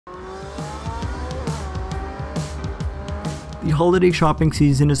The holiday shopping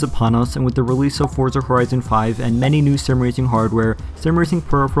season is upon us, and with the release of Forza Horizon 5 and many new sim racing hardware, sim racing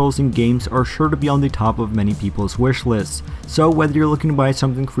peripherals and games are sure to be on the top of many people's wish lists. So whether you're looking to buy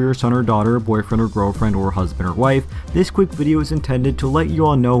something for your son or daughter, boyfriend or girlfriend, or husband or wife, this quick video is intended to let you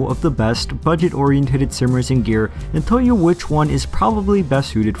all know of the best budget-oriented sim racing gear and tell you which one is probably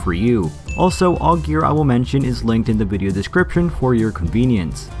best suited for you. Also, all gear I will mention is linked in the video description for your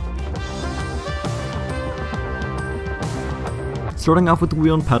convenience. Starting off with the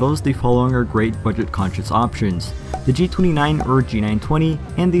wheel and pedals, the following are great budget-conscious options: the G29 or G920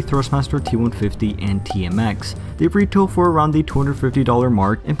 and the Thrustmaster T150 and TMX. They retail for around the $250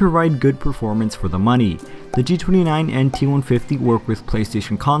 mark and provide good performance for the money. The G29 and T150 work with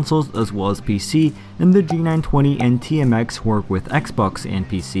PlayStation consoles as well as PC, and the G920 and TMX work with Xbox and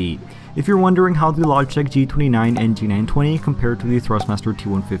PC. If you're wondering how the Logitech G29 and G920 compare to the Thrustmaster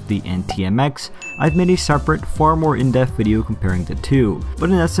T150 and TMX, I've made a separate, far more in-depth video comparing the two. But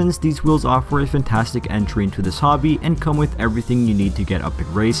in essence, these wheels offer a fantastic entry into this hobby and come with everything you need to get up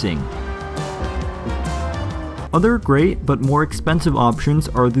in racing. Other great but more expensive options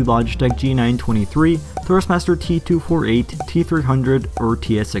are the Logitech G923, Thrustmaster T248, T300 or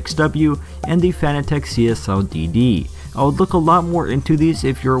TSXW, and the Fanatec CSL DD. I would look a lot more into these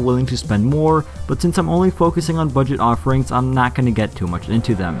if you're willing to spend more, but since I'm only focusing on budget offerings, I'm not going to get too much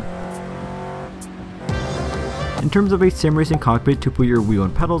into them. In terms of a sim racing cockpit to put your wheel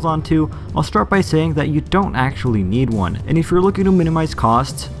and pedals onto, I'll start by saying that you don't actually need one, and if you're looking to minimize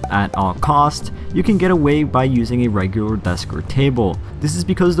costs at all costs, you can get away by using a regular desk or table. This is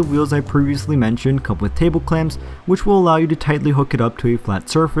because the wheels I previously mentioned come with table clamps, which will allow you to tightly hook it up to a flat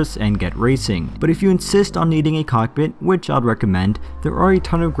surface and get racing. But if you insist on needing a cockpit, which I'd recommend, there are a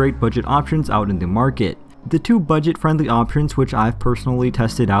ton of great budget options out in the market. The two budget-friendly options which I've personally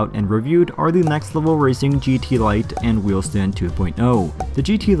tested out and reviewed are the Next Level Racing GT Lite and Wheelstand 2.0. The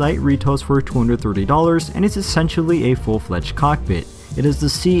GT Lite retails for $230 and is essentially a full-fledged cockpit. It has the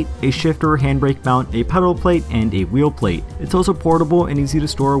seat, a shifter, handbrake mount, a pedal plate, and a wheel plate. It's also portable and easy to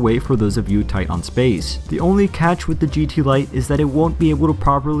store away for those of you tight on space. The only catch with the GT Lite is that it won't be able to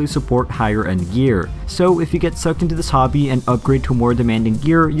properly support higher end gear. So if you get sucked into this hobby and upgrade to more demanding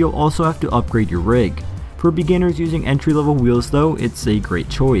gear, you'll also have to upgrade your rig. For beginners using entry-level wheels though, it's a great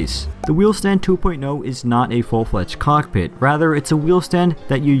choice. The Wheelstand 2.0 is not a full-fledged cockpit, rather it's a wheel stand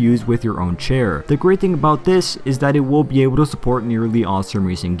that you use with your own chair. The great thing about this is that it will be able to support nearly all sim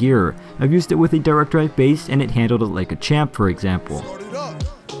racing gear. I've used it with a direct drive base and it handled it like a champ, for example.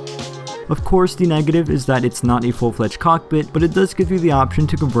 Of course, the negative is that it's not a full-fledged cockpit, but it does give you the option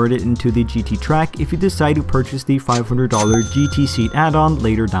to convert it into the GT track if you decide to purchase the $500 GT seat add-on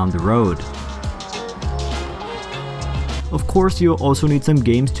later down the road. Of course, you'll also need some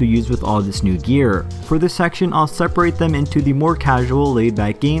games to use with all this new gear. For this section, I'll separate them into the more casual,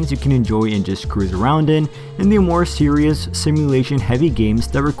 laid-back games you can enjoy and just cruise around in, and the more serious, simulation-heavy games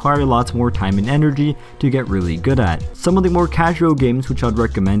that require lots more time and energy to get really good at. Some of the more casual games which I'd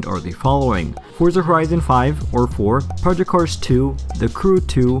recommend are the following: Forza Horizon 5 or 4, Project Cars 2, The Crew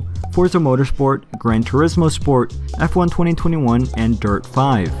 2, Forza Motorsport, Gran Turismo Sport, F1 2021, and Dirt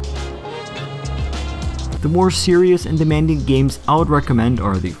 5. The more serious and demanding games I would recommend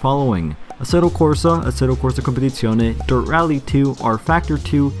are the following: Assetto Corsa, Assetto Corsa Competizione, Dirt Rally 2, R Factor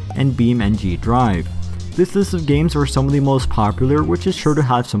 2, and BeamNG Drive. This list of games are some of the most popular, which is sure to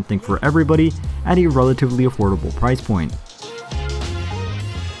have something for everybody at a relatively affordable price point.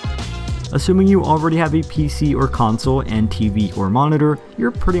 Assuming you already have a PC or console and TV or monitor,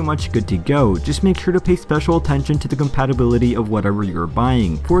 you're pretty much good to go. Just make sure to pay special attention to the compatibility of whatever you're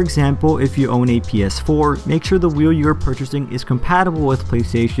buying. For example, if you own a PS4, make sure the wheel you're purchasing is compatible with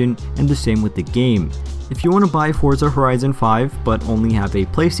PlayStation, and the same with the game. If you want to buy Forza Horizon 5 but only have a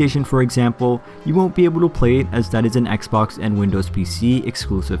PlayStation, for example, you won't be able to play it as that is an Xbox and Windows PC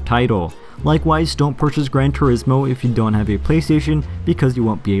exclusive title. Likewise, don't purchase Gran Turismo if you don't have a PlayStation because you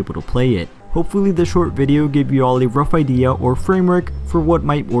won't be able to play it. Hopefully this short video gave you all a rough idea or framework for what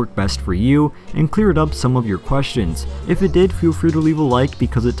might work best for you and cleared up some of your questions. If it did, feel free to leave a like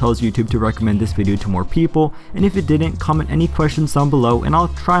because it tells YouTube to recommend this video to more people, and if it didn't, comment any questions down below and I'll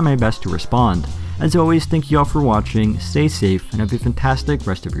try my best to respond. As always, thank you all for watching, stay safe, and have a fantastic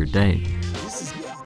rest of your day.